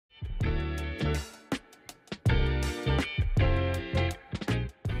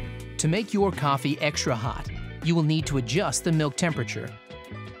To make your coffee extra hot, you will need to adjust the milk temperature.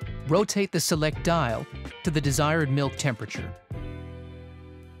 Rotate the select dial to the desired milk temperature.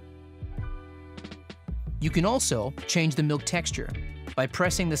 You can also change the milk texture by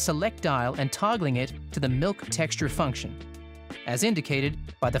pressing the select dial and toggling it to the milk texture function, as indicated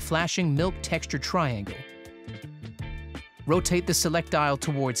by the flashing milk texture triangle. Rotate the select dial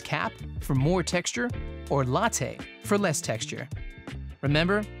towards Capp for more texture or Latte for less texture.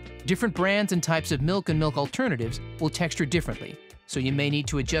 Remember, different brands and types of milk and milk alternatives will texture differently, so you may need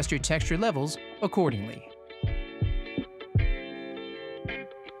to adjust your texture levels accordingly.